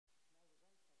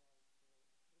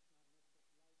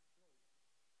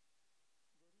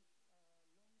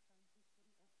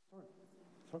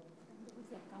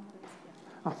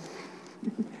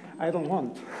I don't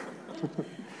want.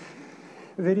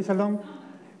 There is a long,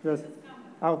 yes,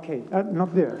 okay,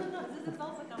 not there.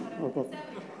 Okay.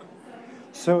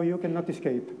 So you cannot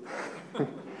escape.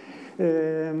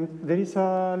 There is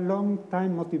a long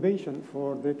time motivation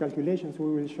for the calculations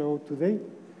we will show today.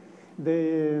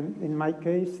 In my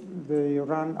case, they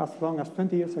ran as long as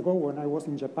 20 years ago when I was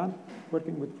in Japan,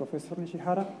 working with Professor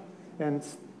Nishihara, and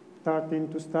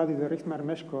starting to study the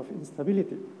Richtmyer-Meshkov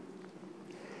instability.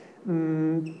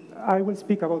 I will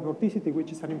speak about vorticity,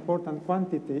 which is an important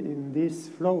quantity in these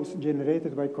flows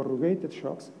generated by corrugated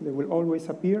shocks. They will always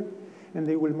appear, and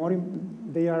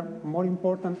they are more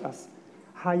important as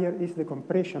higher is the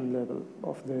compression level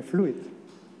of the fluid.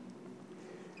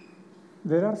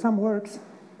 There are some works,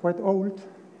 quite old,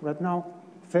 right now,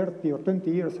 30 or 20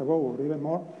 years ago, or even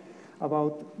more,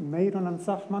 about Meyron and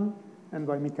Safman, and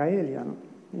by Mikaelian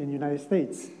in the United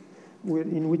States,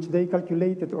 in which they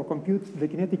calculated or computed the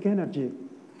kinetic energy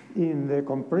in the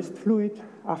compressed fluid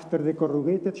after the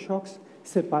corrugated shocks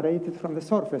separated from the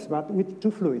surface, but with two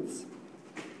fluids.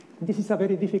 This is a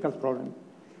very difficult problem.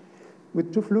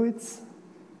 With two fluids,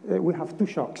 we have two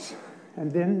shocks,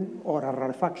 and then, or a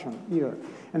rarefaction, either.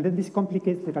 And then this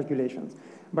complicates the calculations.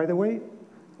 By the way,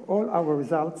 all our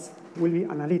results will be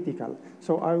analytical,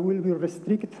 so I will be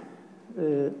restricted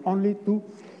only to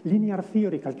linear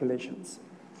theory calculations,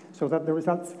 so that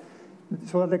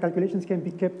the calculations can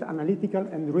be kept analytical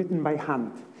and written by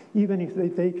hand, even if they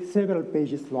take several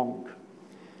pages long.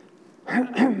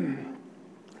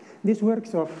 These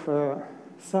works of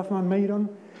Safman, Meyron,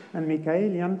 and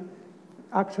Mikaelian,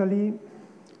 actually,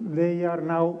 they are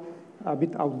now a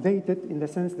bit outdated in the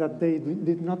sense that they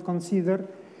did not consider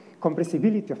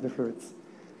compressibility of the fluids.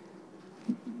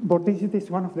 Vorticity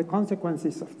is one of the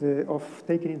consequences of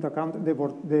taking into account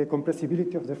the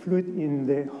compressibility of the fluid in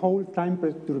the whole time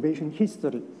perturbation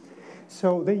history.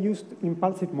 So they used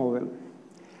impulsive model.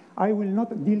 I will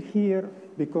not deal here,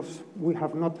 because we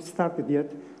have not started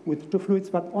yet, with two fluids,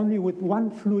 but only with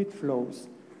one fluid flows.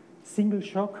 Single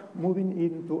shock moving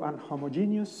into an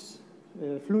homogeneous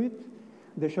fluid.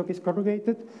 The shock is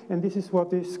corrugated, and this is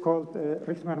what is called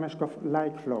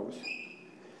Richtmyer-Meshkov-like flows.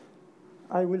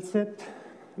 I will set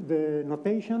the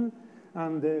notation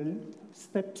and the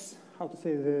steps, how to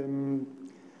say,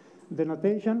 the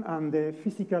notation and the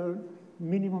physical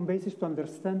minimum basis to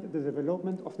understand the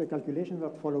development of the calculations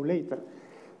that follow later.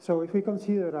 So if we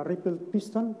consider a rippled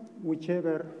piston,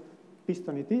 whichever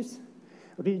piston it is,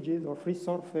 rigid or free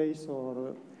surface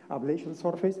or ablation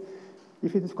surface,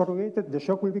 if it is corrugated, the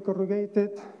shock will be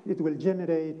corrugated. It will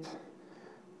generate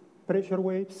pressure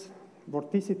waves,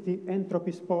 vorticity,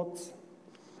 entropy spots,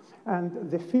 and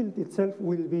the field itself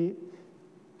will be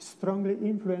strongly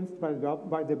influenced by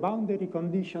the boundary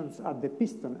conditions at the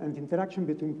piston and interaction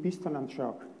between piston and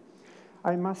shock.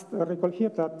 I must recall here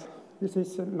that this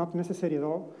is not necessary at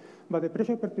all, but the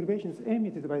pressure perturbations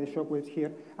emitted by the shock waves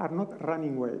here are not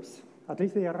running waves. At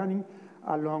least they are running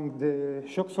along the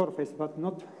shock surface, but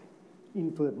not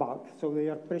into the bulk. So they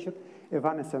are pressure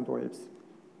evanescent waves.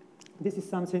 This is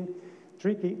something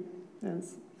tricky, and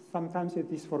sometimes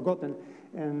it is forgotten,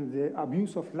 and the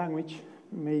abuse of language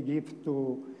may give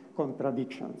to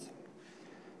contradictions.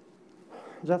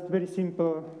 Just very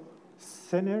simple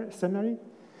scenario.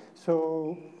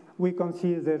 So we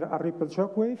consider a rippled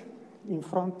shock wave. In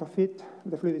front of it,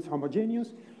 the fluid is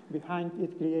homogeneous. Behind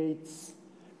it creates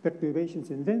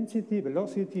perturbations in density,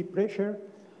 velocity, pressure.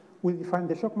 We define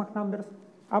the shock Mach numbers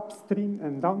upstream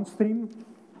and downstream.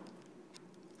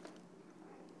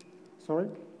 Sorry.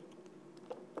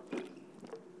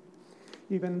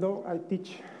 Even though I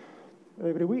teach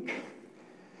every week,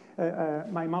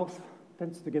 my mouth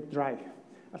tends to get dry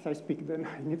as I speak, then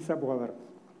I need some water.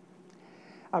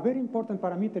 A very important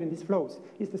parameter in these flows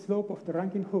is the slope of the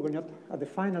Rankine-Hugonot at the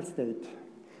final state.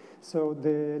 So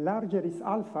the larger is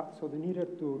alpha, so the nearer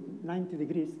to 90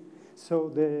 degrees, so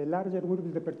the larger will be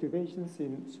the perturbations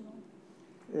in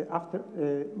after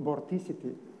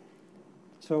vorticity.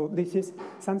 So this is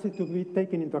something to be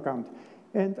taken into account.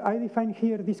 And I define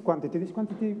here this quantity. This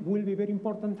quantity will be very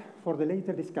important for the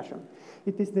later discussion.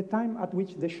 It is the time at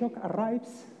which the shock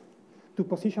arrives to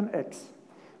position X.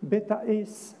 Beta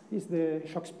is the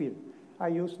shock speed. I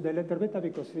use the letter beta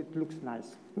because it looks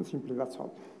nice. Simply, that's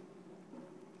all.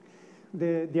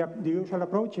 The usual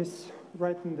approach is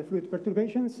writing the fluid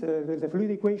perturbations, the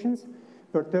fluid equations,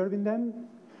 perturbing them,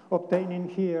 obtaining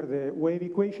here the wave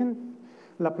equation,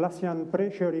 Laplacian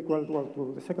pressure equal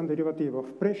to the second derivative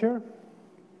of pressure.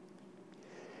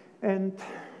 And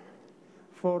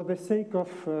for the sake of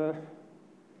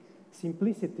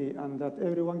simplicity and that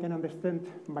everyone can understand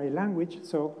my language,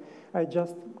 so I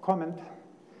just comment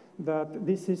that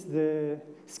this is the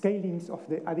scalings of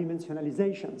the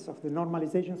adimensionalizations, of the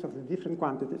normalizations of the different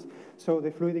quantities. So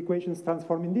the fluid equations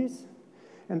transform in this,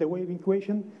 and the wave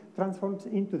equation transforms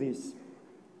into this.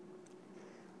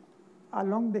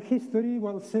 Along the history,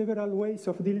 well, several ways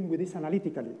of dealing with this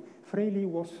analytically. Fraley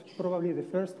was probably the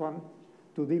first one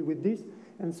to deal with this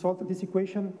and solve this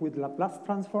equation with Laplace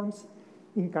transforms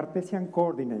in Cartesian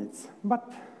coordinates.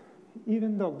 But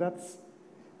even though that's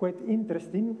quite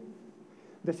interesting,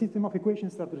 the system of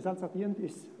equations that results at the end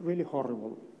is really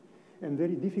horrible and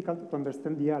very difficult to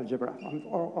understand the algebra,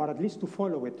 or at least to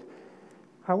follow it.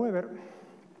 However,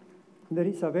 there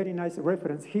is a very nice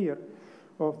reference here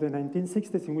of the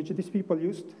 1960s in which these people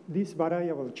used this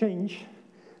variable change,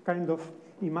 kind of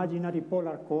imaginary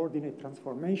polar coordinate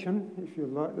transformation, if you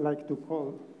like to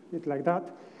call it like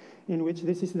that, in which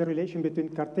this is the relation between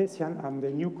Cartesian and the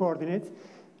new coordinates.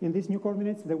 In these new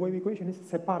coordinates, the wave equation is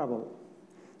separable.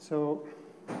 So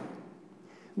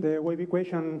the wave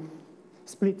equation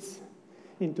splits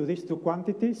into these two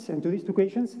quantities, into these two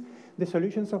equations, the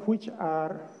solutions of which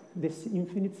are this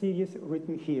infinite series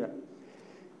written here.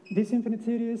 These infinite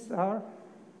series are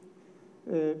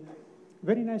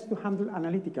very nice to handle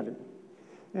analytically.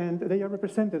 And they are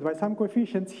represented by some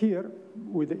coefficients here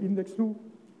with the index 2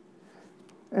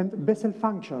 and Bessel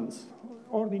functions,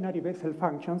 ordinary Bessel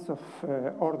functions of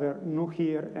order nu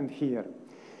here and here.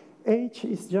 H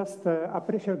is just a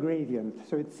pressure gradient,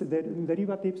 so it's the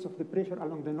derivatives of the pressure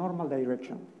along the normal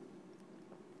direction.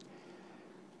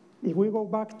 If we go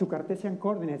back to Cartesian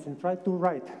coordinates and try to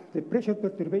write the pressure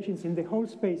perturbations in the whole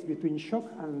space between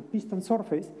shock and piston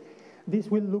surface,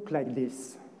 this will look like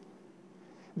this.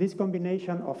 This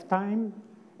combination of time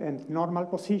and normal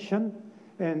position,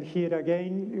 and here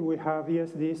again we have,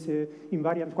 yes, this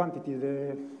invariant quantity,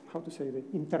 the, how to say, the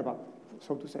interval,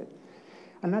 so to say.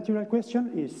 A natural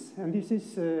question is, and this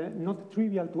is not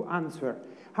trivial to answer,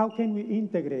 how can we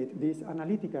integrate this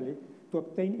analytically to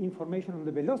obtain information on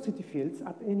the velocity fields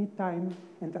at any time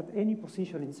and at any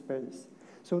position in space?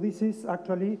 So this is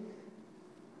actually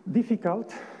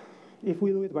difficult if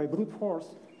we do it by brute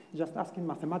force, just asking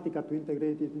Mathematica to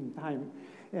integrate it in time,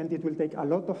 and it will take a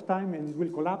lot of time and it will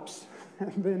collapse,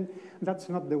 and then that's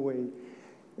not the way.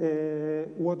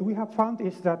 What we have found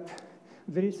is that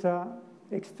there is an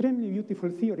extremely beautiful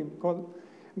theorem called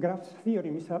Graph's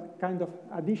theorem. It's a kind of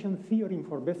addition theorem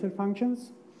for Bessel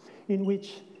functions, in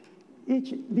which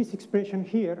this expression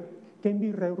here can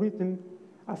be rewritten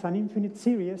as an infinite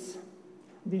series.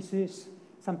 This is,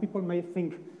 some people may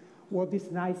think, what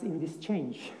is nice in this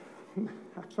change?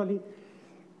 Actually,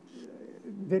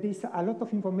 there is a lot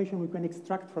of information we can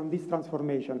extract from this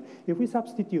transformation. If we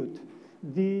substitute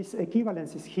these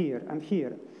equivalences here and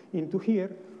here into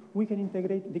here, we can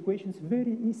integrate the equations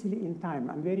very easily in time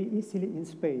and very easily in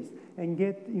space and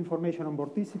get information on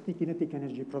vorticity, kinetic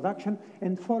energy production,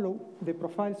 and follow the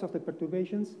profiles of the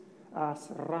perturbations as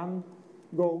run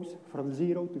goes from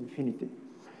 0 to infinity.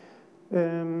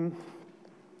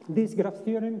 This Graph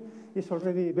theorem is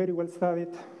already very well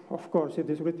studied. Of course, it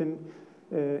is written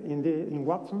in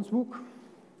Watson's book,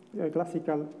 a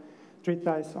classical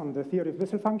treatise on the theory of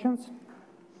Bessel functions.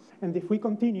 And if we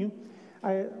continue,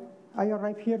 I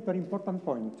arrive here to an important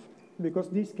point, because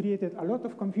this created a lot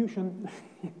of confusion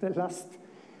in the last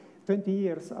 20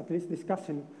 years, at least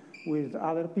discussing with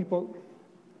other people,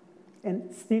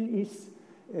 and still is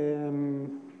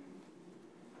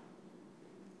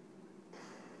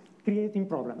creating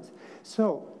problems.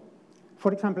 So,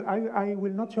 for example, I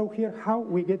will not show here how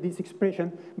we get this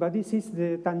expression, but this is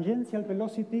the tangential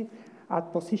velocity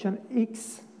at position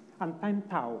x and time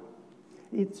tau.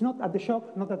 It's not at the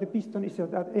shock, not at the piston, it's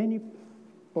at any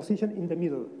position in the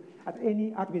middle, at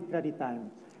any arbitrary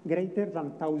time, greater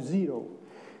than tau 0.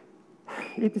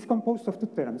 It is composed of two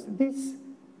terms. This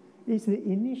is the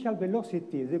initial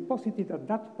velocity deposited at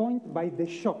that point by the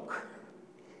shock.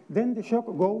 Then the shock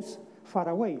goes far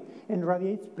away and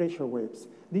radiates pressure waves.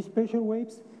 These pressure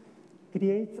waves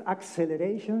create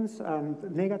accelerations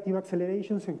and negative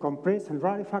accelerations and compress and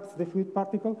rarefact the fluid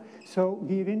particle, so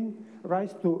giving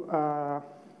rise to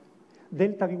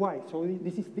delta Vy. So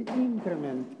this is the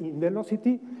increment in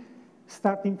velocity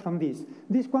starting from this.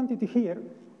 This quantity here,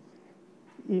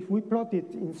 if we plot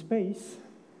it in space,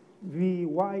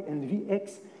 Vy and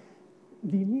Vx,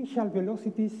 the initial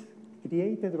velocities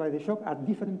created by the shock at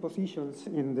different positions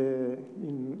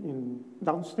in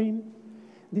downstream,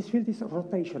 this field is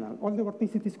rotational. All the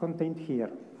vorticity is contained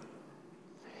here.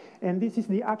 And this is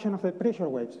the action of the pressure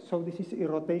waves. So this is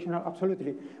irrotational,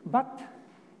 absolutely. But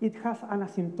it has an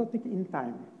asymptotic in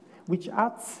time, which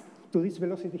adds to this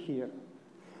velocity here.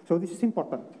 So this is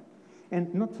important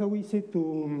and not so easy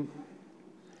to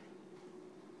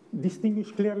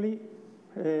distinguish clearly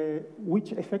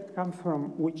which effect comes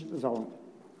from which zone.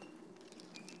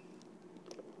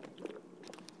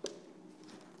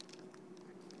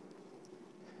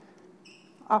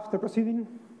 After proceeding,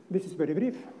 this is very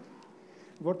brief.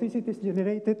 Vorticity is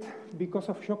generated because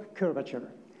of shock curvature.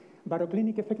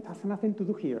 Baroclinic effect has nothing to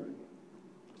do here.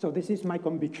 So this is my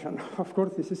conviction. Of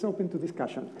course, this is open to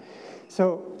discussion.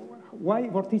 So why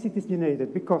vorticity is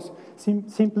generated? Because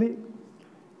simply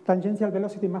tangential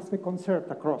velocity must be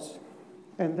conserved across.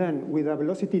 And then with a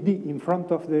velocity d in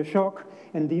front of the shock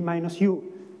and d minus u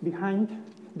behind,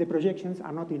 the projections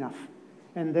are not enough.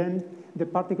 And then the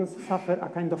particles suffer a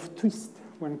kind of twist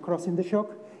when crossing the shock,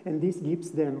 and this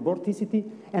gives them vorticity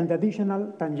and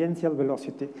additional tangential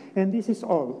velocity. And this is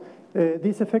all.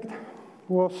 This effect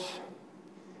was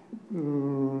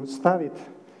studied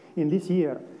in this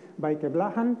year by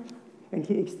Keblahan, and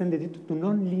he extended it to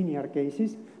non-linear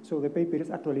cases, so the paper is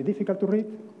actually difficult to read,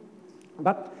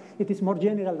 but it is more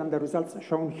general than the results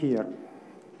shown here.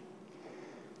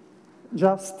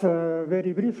 Just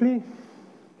very briefly,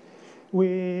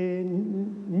 we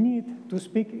need to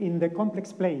speak in the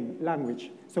complex plane language.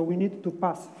 So we need to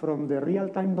pass from the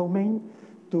real-time domain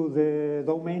to the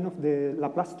domain of the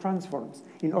Laplace transforms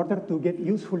in order to get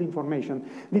useful information.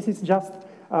 This is just,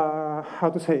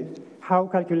 how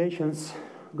calculations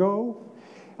go.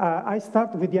 I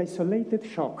start with the isolated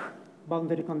shock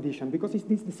boundary condition because this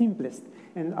is the simplest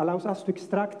and allows us to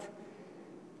extract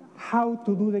how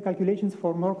to do the calculations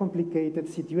for more complicated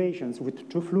situations with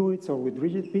true fluids or with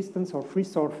rigid pistons or free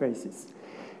surfaces.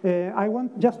 I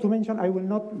want just to mention, I will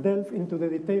not delve into the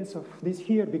details of this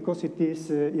here because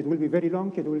it will be very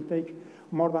long. It will take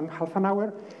more than half an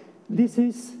hour. This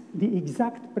is the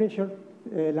exact pressure,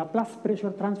 Laplace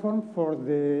pressure transform for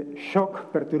the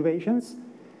shock perturbations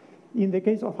in the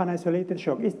case of an isolated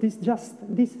shock. It is just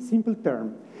this simple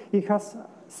term. It has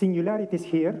singularities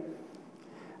here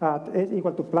at s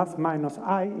equal to plus minus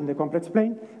I in the complex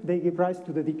plane. They give rise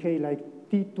to the decay like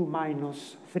T2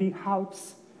 minus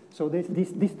 3/2. So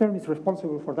this term is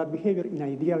responsible for that behavior in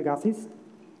ideal gases.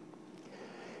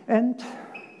 And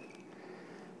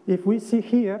if we see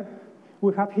here,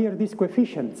 we have here these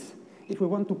coefficients. If we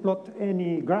want to plot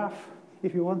any graph,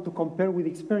 if we want to compare with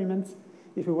experiments,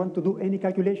 if we want to do any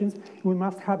calculations, we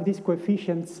must have these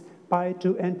coefficients pi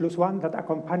to n plus 1 that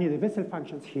accompany the Bessel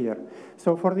functions here.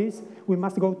 So for this, we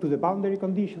must go to the boundary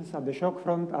conditions at the shock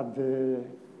front, at the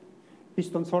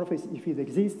piston surface, if it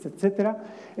exists, etc.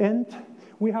 And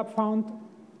we have found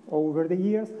over the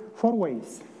years 4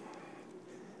 ways.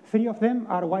 3 of them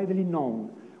are widely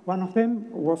known. One of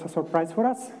them was a surprise for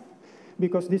us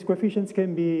because these coefficients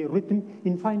can be written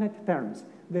in finite terms.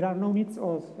 There are no needs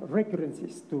of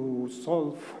recurrences to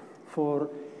solve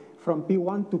from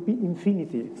P1 to P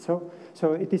infinity. So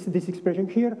it is this expression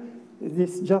here.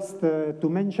 This just to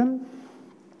mention.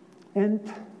 And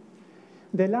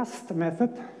the last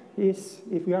method is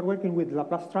if we are working with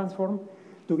Laplace transform,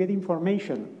 to get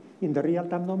information in the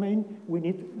real-time domain, we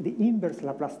need the inverse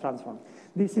Laplace transform.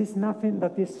 This is nothing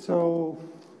that is so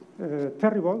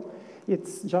terrible.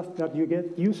 It's just that you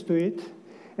get used to it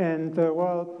and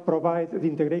provide the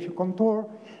integration contour,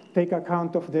 take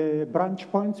account of the branch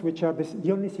points, which are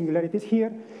the only singularities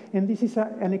here. And this is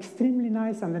an extremely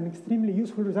nice and an extremely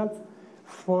useful result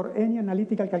for any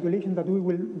analytical calculation that we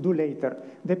will do later.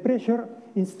 The pressure,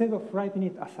 instead of writing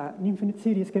it as an infinite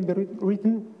series, can be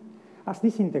written as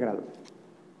this integral.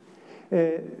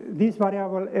 This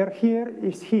variable R here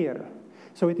is here.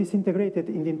 So it is integrated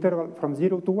in the interval from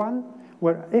 0 to 1,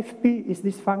 where Fp is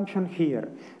this function here.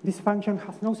 This function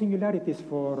has no singularities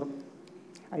for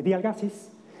ideal gases,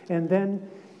 and then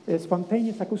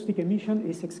spontaneous acoustic emission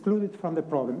is excluded from the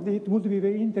problem. It would be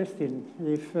very interesting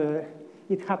if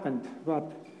it happened,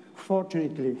 but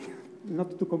fortunately,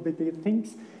 not to complicate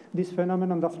things, this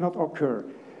phenomenon does not occur.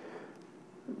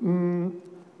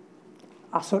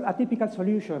 A typical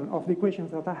solution of the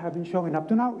equations that I have been showing up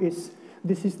to now is,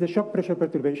 this is the shock pressure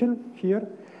perturbation here,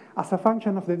 as a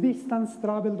function of the distance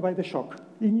traveled by the shock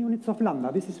in units of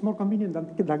lambda. This is more convenient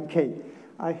than k.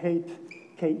 I hate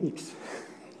kx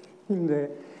in the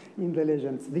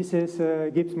legends. This is,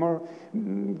 gives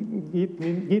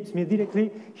me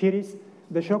directly, here is,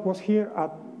 the shock was here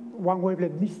at 1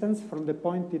 wavelength distance from the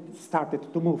point it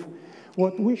started to move.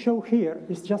 What we show here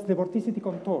is just the vorticity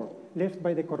contour left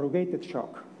by the corrugated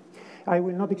shock. I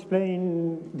will not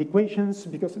explain the equations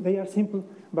because they are simple,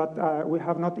 but we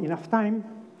have not enough time.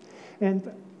 And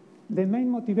the main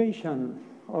motivation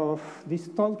of this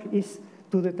talk is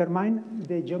to determine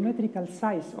the geometrical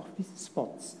size of these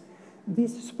spots.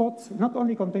 These spots not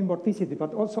only contain vorticity,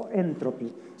 but also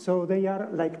entropy. So they are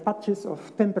like patches of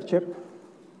temperature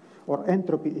or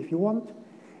entropy if you want,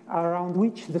 around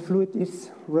which the fluid is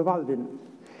revolving.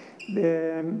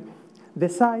 The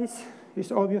size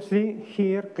is obviously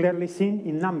here clearly seen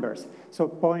in numbers. So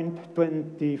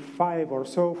 0.25 or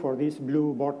so for this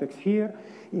blue vortex here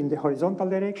in the horizontal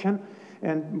direction,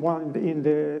 and one in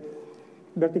the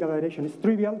vertical direction is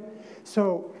trivial.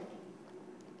 So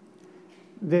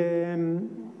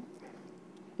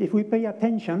if we pay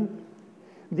attention,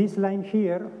 this line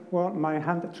here, well, my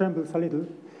hand trembles a little,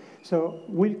 so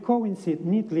will coincide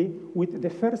neatly with the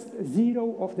first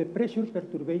zero of the pressure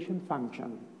perturbation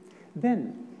function.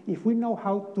 Then, if we know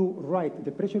how to write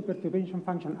the pressure perturbation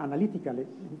function analytically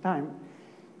in time,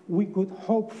 we could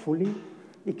hopefully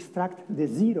extract the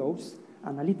zeros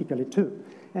analytically too.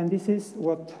 And this is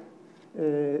what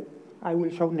I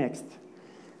will show next.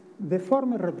 The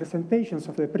former representations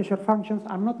of the pressure functions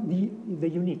are not the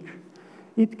unique.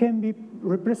 It can be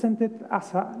represented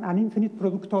as an infinite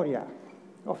productoria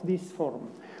of this form,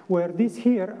 where these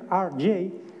here,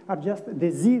 Rj, are just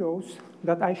the zeros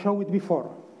that I showed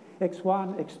before.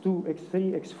 X1, X2,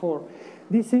 X3, X4.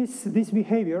 This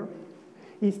behavior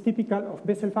is typical of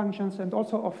Bessel functions and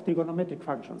also of trigonometric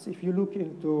functions. If you look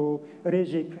into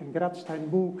Regic and Gradstein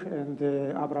book and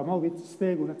Abramovich,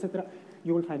 Stegun, etc.,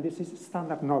 you will find this is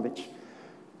standard knowledge.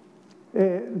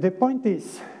 The point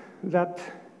is that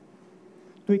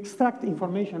to extract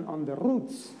information on the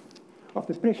roots of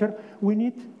the pressure, we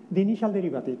need the initial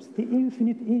derivatives, the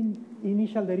infinite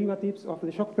initial derivatives of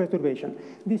the shock perturbation.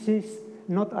 This is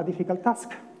not a difficult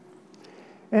task.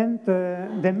 And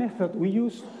the method we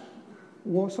used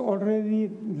was already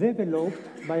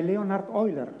developed by Leonhard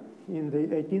Euler in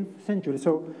the 18th century.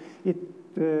 So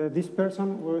this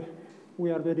person, we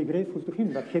are very grateful to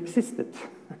him that he existed.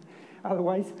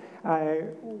 Otherwise, I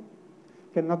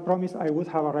cannot promise I would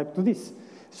have arrived to this.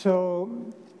 So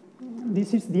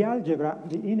this is the algebra,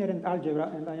 the inherent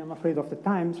algebra, and I am afraid of the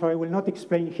time, so I will not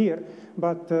explain here.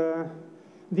 But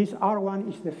this R1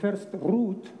 is the first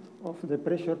root of the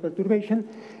pressure perturbation,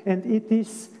 and it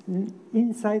is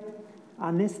inside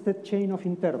a nested chain of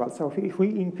intervals. So if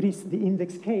we increase the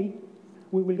index k,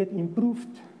 we will get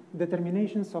improved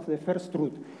determinations of the first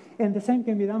root. And the same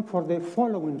can be done for the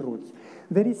following roots.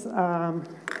 There is, I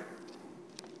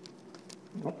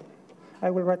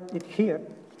will write it here,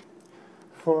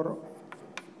 for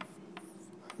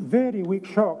very weak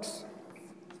shocks,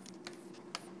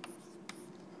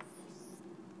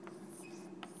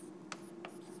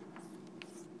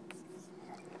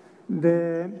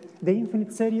 the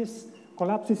infinite series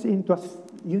collapses into a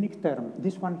unique term,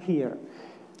 this one here.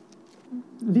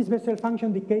 This Bessel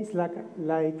function decays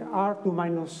like r to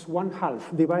minus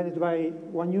 1/2 divided by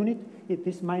 1 unit. It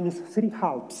is minus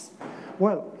 3/2.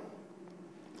 Well,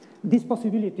 this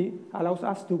possibility allows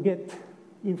us to get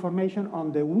information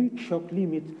on the weak shock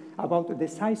limit about the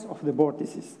size of the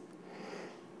vortices.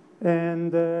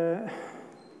 And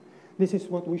this is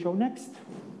what we show next.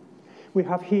 We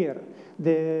have here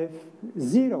the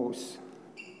zeros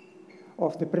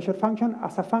of the pressure function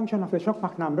as a function of the shock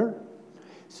Mach number.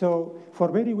 So for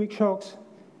very weak shocks,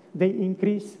 they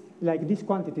increase like this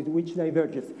quantity which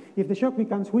diverges. If the shock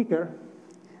becomes weaker,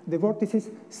 the vortices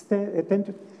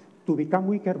tend to become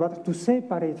weaker, but to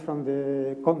separate from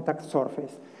the contact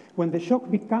surface. When the shock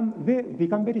become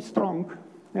very strong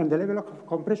and the level of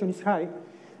compression is high,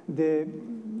 the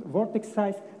vortex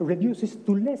size reduces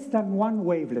to less than 1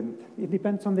 wavelength. It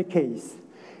depends on the case.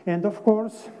 And of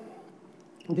course,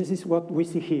 this is what we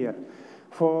see here.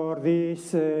 For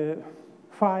this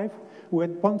 5, we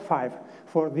had 0.5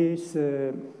 for this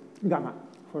gamma,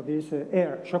 for this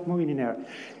air, shock moving in air.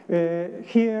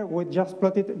 Here, we just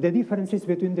plotted the differences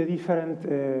between the different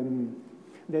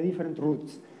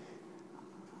roots.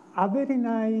 A very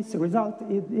nice result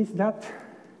is that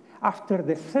after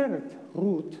the third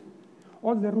root,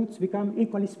 all the roots become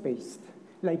equally spaced,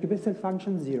 like Bessel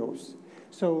function zeros.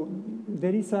 So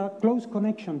there is a close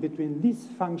connection between these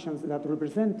functions that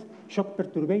represent shock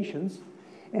perturbations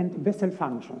and Bessel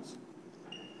functions.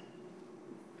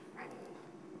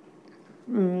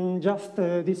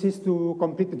 This is to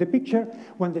complete the picture.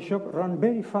 When the shock runs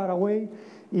very far away,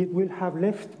 it will have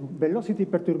left velocity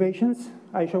perturbations.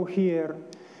 I show here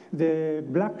the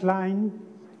black line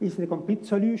is the complete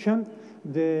solution.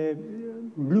 The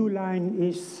blue line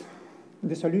is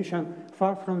the solution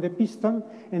far from the piston,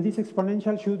 and this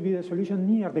exponential should be the solution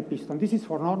near the piston. This is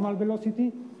for normal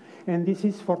velocity, and this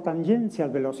is for tangential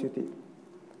velocity.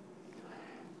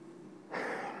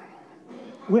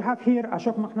 We have here a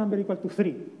shock Mach number equal to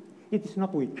 3. It is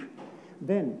not weak.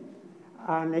 Then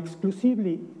an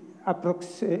exclusively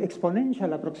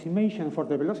exponential approximation for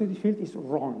the velocity field is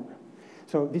wrong.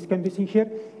 So this can be seen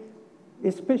here.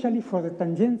 especially for the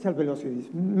tangential velocities.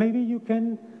 Maybe you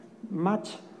can match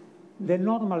the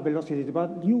normal velocity,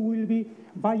 but you will be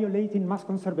violating mass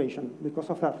conservation because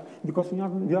of that, because you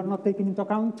are not taking into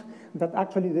account that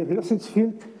actually the velocity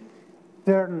field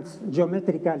turns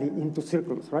geometrically into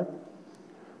circles, right?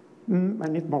 I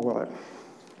need more water.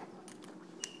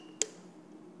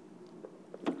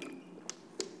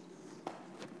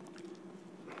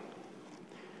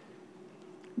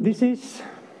 This is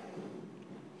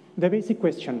the basic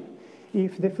question.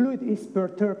 If the fluid is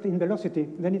perturbed in velocity,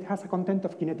 then it has a content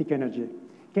of kinetic energy.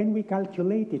 Can we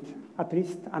calculate it, at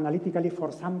least analytically,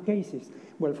 for some cases?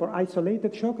 Well, for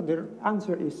isolated shock, the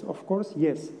answer is, of course,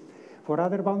 yes. For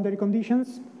other boundary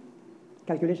conditions,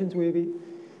 calculations will be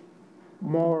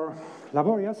more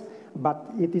laborious,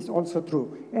 but it is also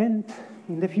true. And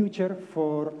in the future,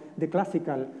 for the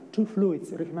classical two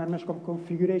fluids Richtmyer-Meshkov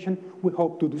configuration, we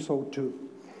hope to do so too.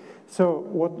 So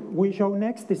what we show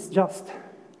next is just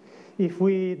if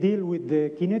we deal with the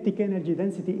kinetic energy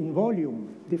density in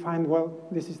volume, defined, well,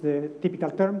 this is the typical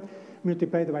term,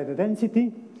 multiplied by the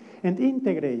density, and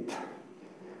integrate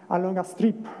along a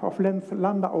strip of length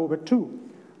lambda over 2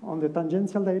 on the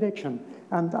tangential direction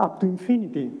and up to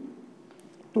infinity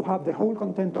to have the whole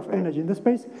content of energy in the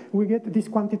space, we get this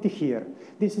quantity here.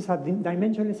 This is a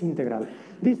dimensionless integral.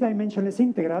 This dimensionless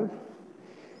integral,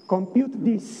 compute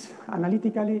this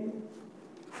analytically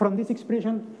from this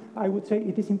expression, I would say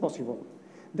it is impossible.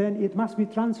 Then it must be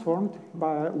transformed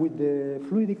with the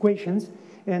fluid equations,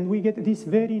 and we get this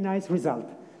very nice result.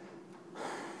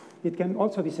 It can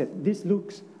also be said, this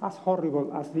looks as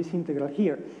horrible as this integral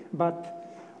here,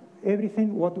 but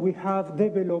everything what we have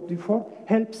developed before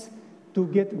helps to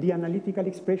get the analytical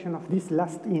expression of this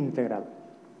last integral.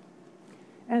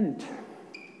 And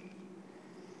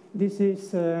this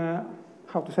is,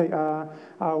 how to say,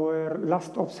 our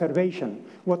last observation.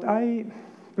 What I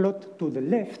plot to the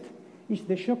left is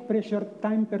the shock pressure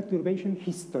time perturbation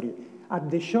history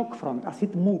at the shock front as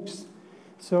it moves.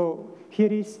 So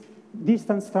here is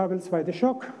distance traveled by the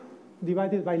shock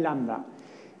divided by lambda.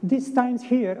 These times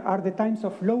here are the times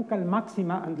of local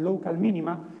maxima and local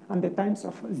minima and the times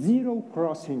of zero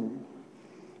crossing,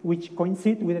 which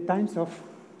coincide with the times of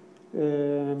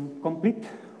complete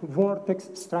vortex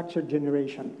structure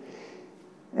generation.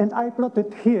 And I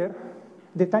plotted here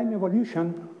the time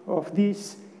evolution of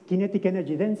this kinetic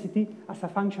energy density as a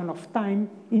function of time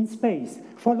in space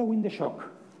following the shock.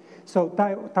 So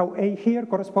tau A here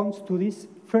corresponds to this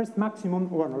first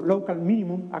maximum, or local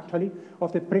minimum, actually,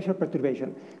 of the pressure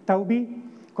perturbation. Tau B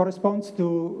corresponds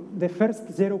to the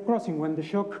first zero crossing when the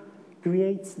shock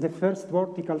creates the first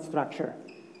vertical structure.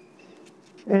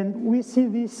 And we see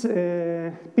this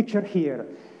picture here.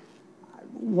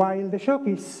 While the shock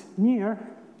is near,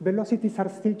 velocities are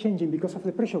still changing because of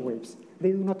the pressure waves.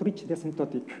 They do not reach the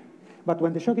asymptotic. But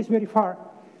when the shock is very far,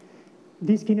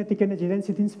 this kinetic energy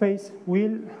density in space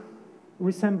will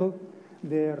resemble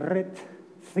the red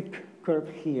thick curve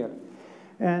here.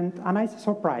 And a nice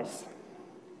surprise.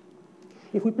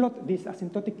 If we plot this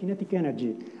asymptotic kinetic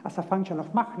energy as a function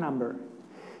of Mach number,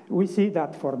 we see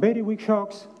that for very weak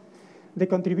shocks, the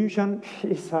contribution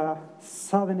is a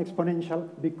sudden exponential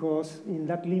because in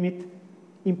that limit,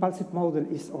 impulsive model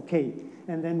is okay.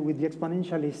 And then with the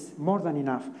exponential is more than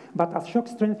enough. But as shock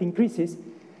strength increases,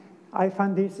 I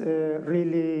find this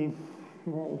really,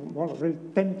 really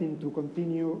tempting to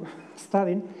continue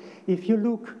studying. If you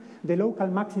look, the local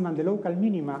maxima and the local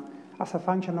minima as a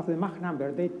function of the Mach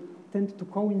number, they tend to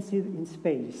coincide in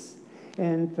space.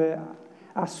 And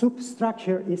a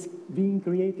substructure is being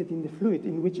created in the fluid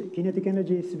in which kinetic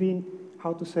energy is being,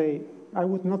 how to say, I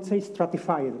would not say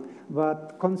stratified,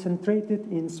 but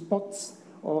concentrated in spots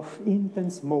of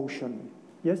intense motion.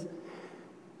 Yes?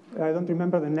 I don't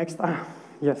remember the next,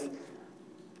 yes.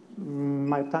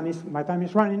 My time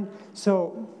is running.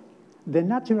 So the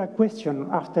natural question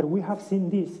after we have seen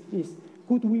this is,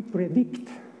 could we predict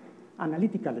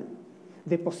analytically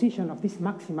the position of this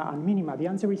maxima and minima? The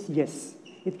answer is yes,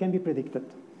 it can be predicted.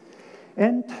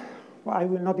 And I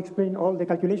will not explain all the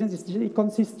calculations. It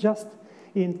consists just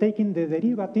in taking the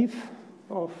derivative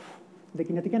of the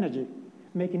kinetic energy,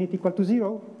 making it equal to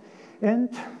 0, and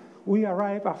we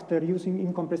arrive after using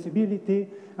incompressibility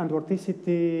and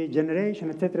vorticity generation,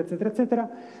 etc.,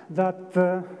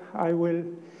 that I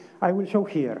will show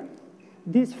here.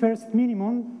 This first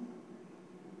minimum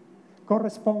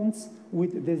corresponds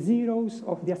with the zeros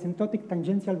of the asymptotic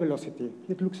tangential velocity.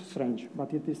 It looks strange,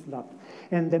 but it is that.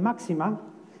 And the maxima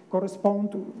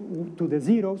correspond to the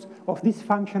zeros of this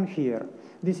function here.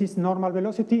 This is normal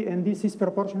velocity, and this is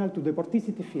proportional to the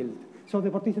vorticity field. So the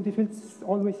vorticity field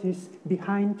always is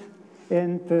behind,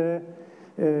 and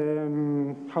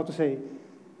how to say,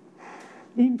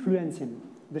 influencing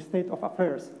the state of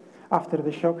affairs after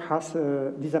the shock has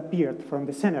disappeared from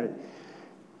the scenery.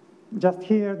 Just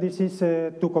here, this is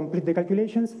to complete the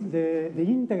calculations. The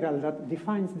integral that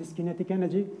defines this kinetic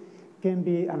energy can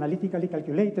be analytically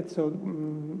calculated, so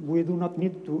we do not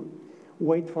need to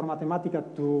wait for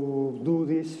Mathematica to do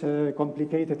these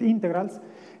complicated integrals.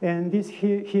 And this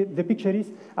here, the picture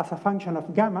is as a function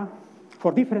of gamma,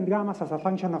 for different gammas as a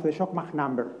function of the shock Mach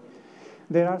number.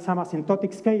 There are some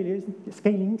asymptotic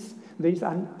scalings. There is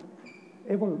an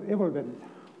evolved,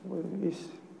 do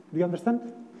you understand?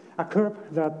 A curve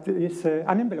that is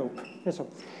an envelope. So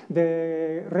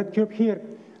the red curve here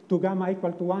to gamma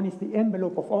equal to 1 is the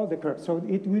envelope of all the curves. So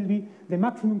it will be the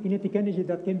maximum kinetic energy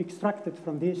that can be extracted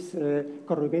from these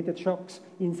corrugated shocks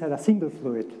inside a single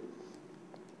fluid.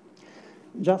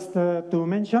 Just to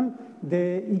mention,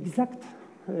 the exact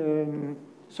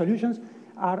solutions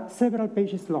are several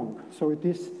pages long, so it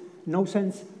is no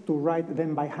sense to write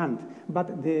them by hand.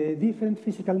 But the different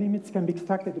physical limits can be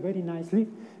extracted very nicely,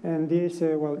 and this,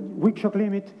 well, Wouchuk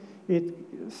limit, it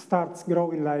starts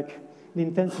growing like the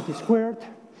intensity squared,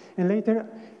 and later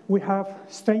we have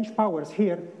strange powers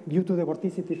here due to the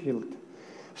vorticity field.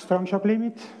 Strong shock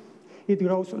limit, it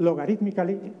grows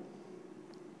logarithmically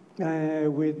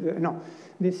no,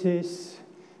 this is,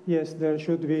 yes, there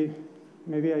should be,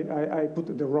 maybe I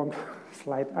put the wrong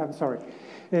slide, I'm sorry.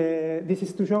 This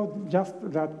is to show just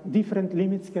that different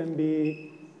limits can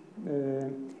be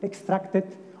extracted,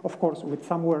 of course, with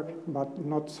some work, but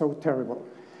not so terrible.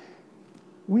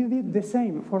 We did the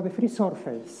same for the free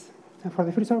surface. And for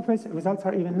the free surface, results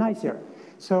are even nicer.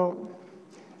 So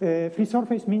free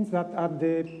surface means that at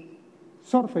the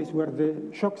surface where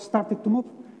the shock started to move,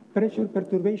 pressure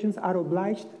perturbations are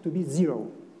obliged to be zero,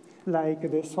 like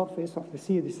the surface of the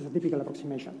sea. This is a typical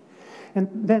approximation. And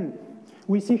then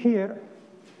we see here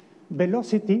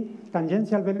velocity,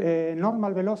 tangential,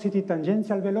 normal velocity,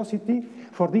 tangential velocity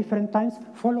for different times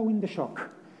following the shock.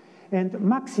 And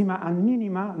maxima and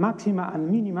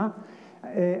minima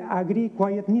agree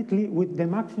quite neatly with the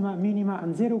maxima, minima,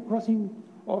 and zero crossing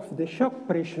of the shock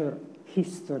pressure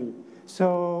history.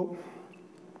 So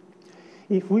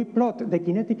if we plot the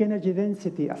kinetic energy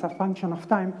density as a function of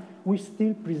time, we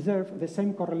still preserve the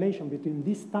same correlation between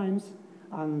these times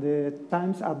and the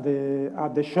times at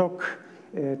the shock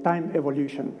time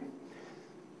evolution.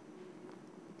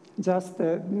 Just,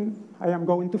 I am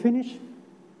going to finish.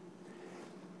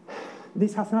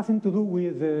 This has nothing to do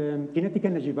with kinetic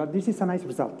energy, but this is a nice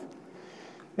result.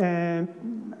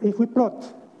 If we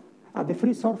plot at the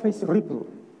free surface ripple,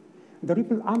 the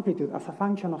ripple amplitude as a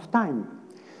function of time,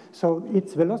 so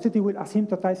its velocity will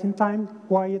asymptotize in time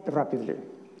quite rapidly.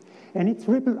 And its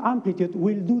ripple amplitude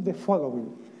will do the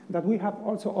following, that we have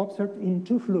also observed in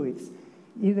two fluids,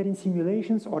 either in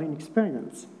simulations or in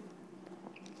experiments.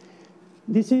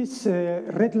 This is,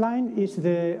 red line is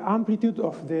the amplitude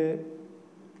of the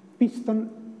piston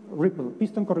ripple,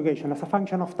 piston corrugation as a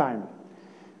function of time.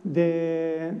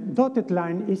 The dotted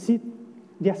line is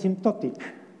the asymptotic.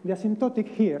 The asymptotic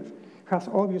here has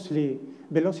obviously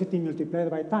velocity multiplied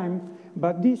by time,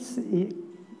 but this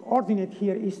ordinate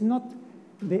here is not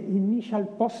the initial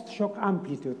post-shock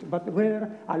amplitude, but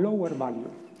rather a lower value.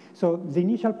 So the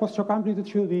initial post-shock amplitude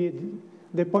should be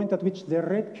the point at which the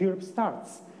red curve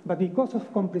starts. But because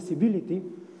of compressibility,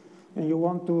 and you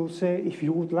want to say, if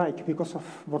you would like, because of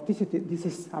vorticity, this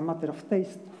is a matter of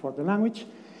taste for the language.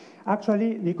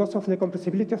 Actually, because of the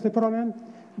compressibility of the problem,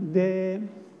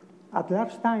 at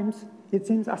large times, it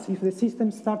seems as if the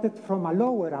system started from a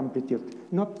lower amplitude,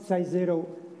 not psi zero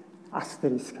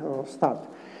asterisk or start.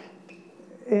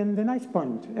 And the nice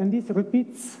point, and this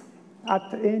repeats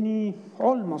at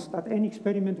almost at any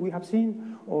experiment we have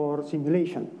seen or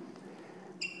simulation.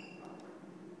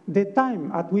 The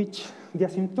time at which the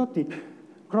asymptotic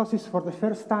crosses for the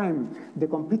first time the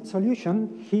complete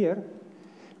solution here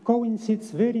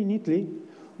coincides very neatly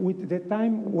with the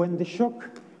time when the shock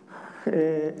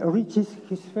reaches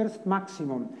his first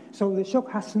maximum. So the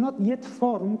shock has not yet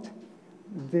formed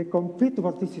the complete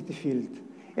vorticity field,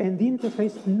 and the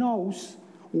interface knows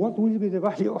what will be the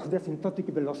value of the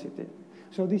asymptotic velocity.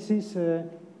 So this is,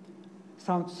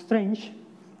 sounds strange,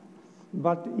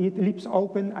 but it leaves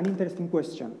open an interesting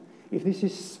question. If this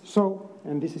is so,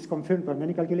 and this is confirmed by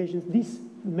many calculations, this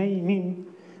may mean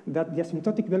that the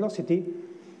asymptotic velocity,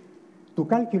 to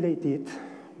calculate it,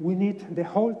 we need the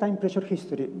whole time pressure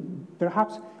history.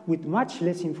 Perhaps with much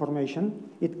less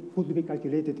information, it could be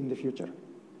calculated in the future.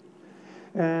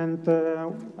 And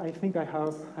I think I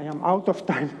am out of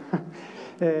time.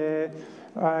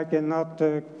 I cannot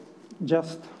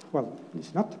well,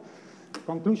 it's not.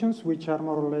 conclusions, which are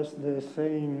more or less the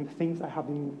same things I have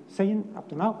been saying up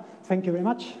to now. Thank you very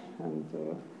much, and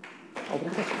open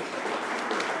questions.